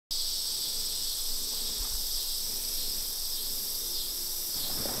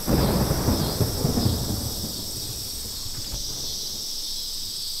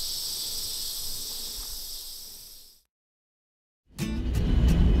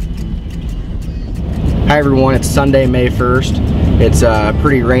Hi everyone, it's Sunday, May 1st. It's a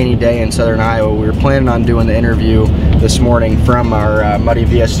pretty rainy day in southern Iowa. We were planning on doing the interview this morning from our Muddy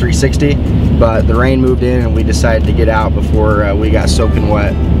VS 360, but the rain moved in and we decided to get out before we got soaking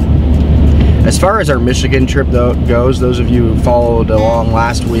wet. As far as our Michigan trip goes, those of you who followed along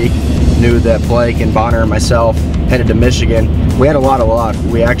last week knew that Blake and Bonner and myself headed to Michigan. We had a lot of luck.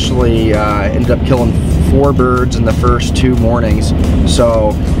 We actually ended up killing 4 birds in the first 2 mornings.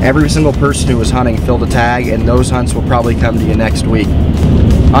 So every single person who was hunting filled a tag, and those hunts will probably come to you next week.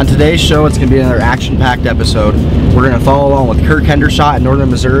 On today's show, it's going to be another action-packed episode. We're going to follow along with Kirk Hendershot in northern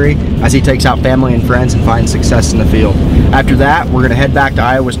Missouri as he takes out family and friends and finds success in the field. After that, we're going to head back to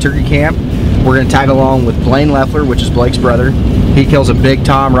Iowa's turkey camp. We're going to tag along with Blaine Leffler, which is Blake's brother. He kills a big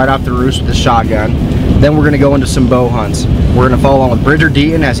tom right off the roost with his shotgun. Then we're going to go into some bow hunts. We're going to follow along with Bridger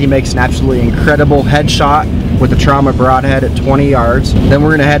Deaton as he makes an absolutely incredible headshot with a trauma broadhead at 20 yards. Then we're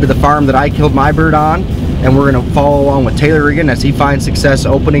going to head to the farm that I killed my bird on, and we're going to follow along with Taylor Regan as he finds success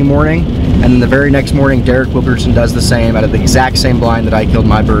opening morning. And then the very next morning, Derek Wilkerson does the same out of the exact same blind that I killed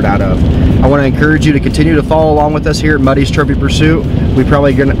my bird out of. I want to encourage you to continue to follow along with us here at Muddy's Trophy Pursuit. We're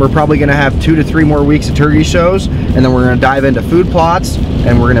probably going to have 2 to 3 more weeks of turkey shows, and then we're going to dive into food plots,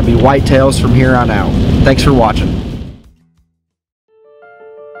 and we're going to be whitetails from here on out. Thanks for watching.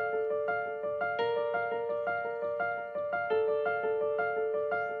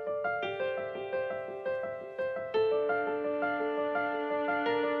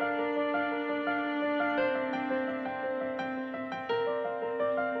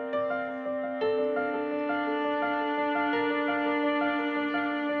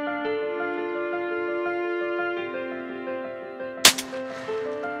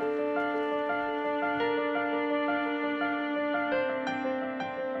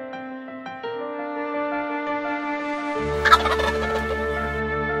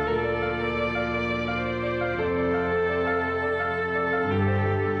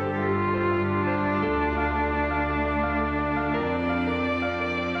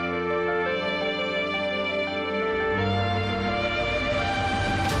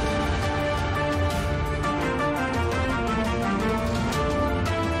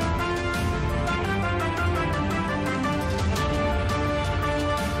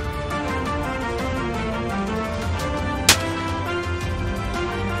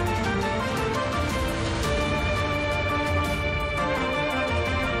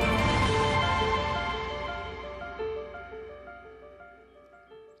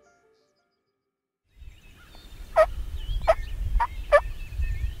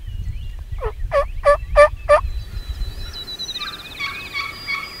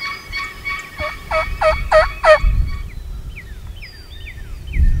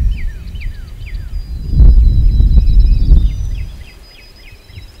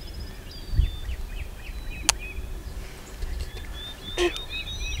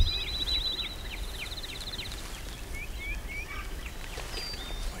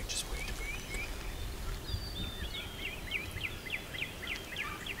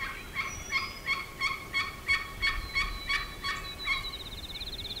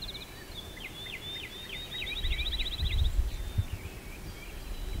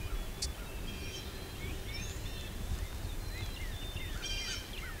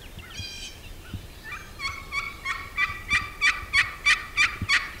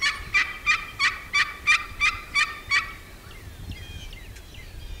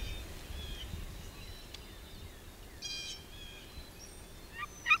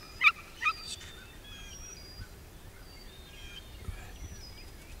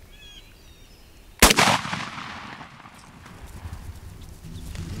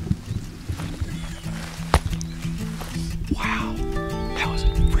 Wow, that was a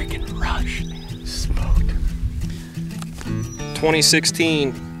freaking rush. Smoked.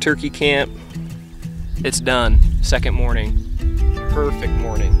 2016 turkey camp. It's done. Second morning. Perfect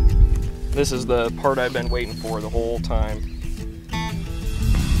morning. This is the part I've been waiting for the whole time.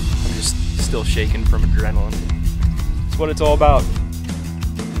 I'm just still shaking from adrenaline. It's what it's all about.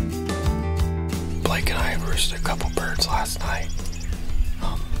 Blake and I roosted a couple birds last night.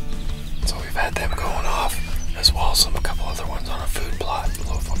 So we've had them going off, as well as a couple other ones on a food plot a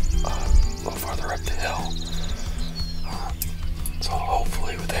little farther up the hill. So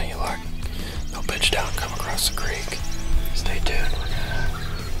hopefully with any luck, they'll pitch down and come across the creek. Stay tuned,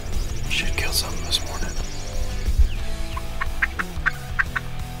 should kill something this morning.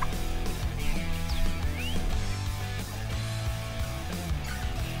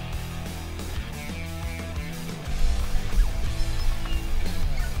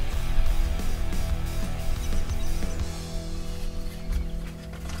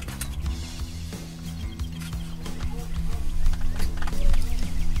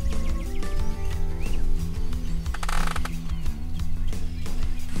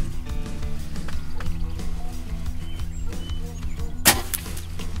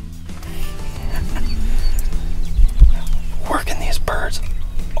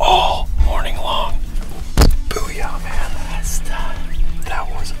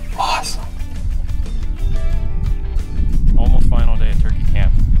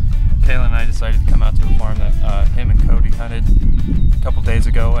 decided to come out to a farm that him and Cody hunted a couple days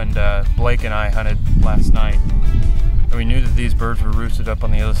ago, and Blake and I hunted last night. And we knew that these birds were roosted up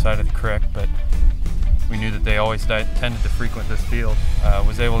on the other side of the creek, but we knew that they always tended to frequent this field.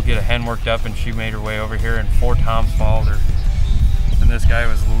 Was able to get a hen worked up, and she made her way over here, and 4 toms followed her. And this guy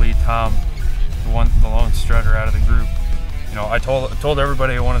was the lead tom, the lone strutter out of the group. You know, I told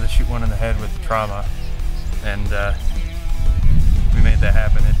everybody I wanted to shoot one in the head with trauma, and we made that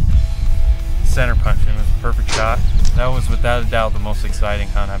happen. It center punched him. It was a perfect shot. That was without a doubt the most exciting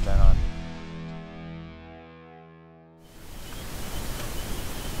hunt I've been on.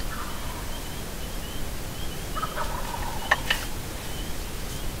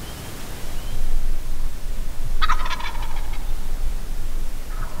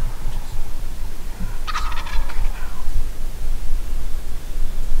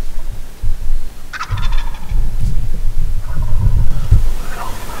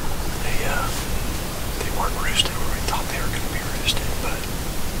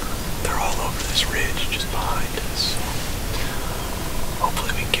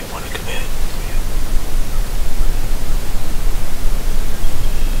 Hopefully we can get one to come in.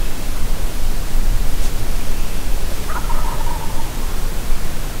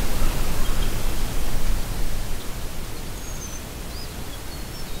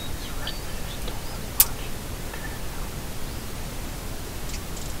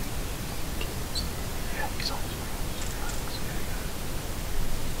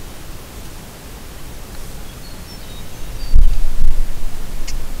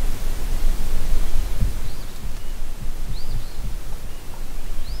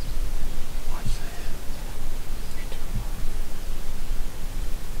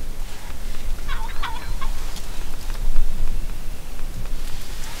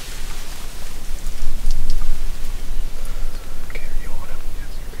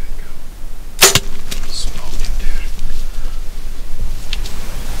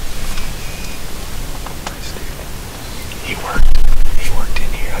 He worked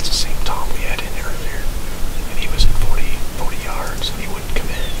in here. That's the same tom we had in earlier. And he was at 40 yards and he wouldn't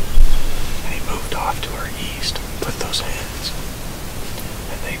come in. And he moved off to our east, put those hens.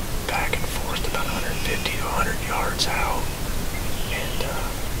 And they back and forth about 150 to 100 yards out. And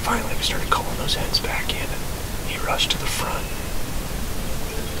finally we started calling those hens back in, and he rushed to the front.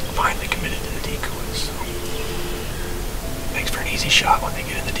 Finally committed to the decoys. So makes for an easy shot when they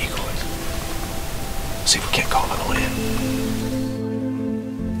get in the decoys. See if we can't call another one in.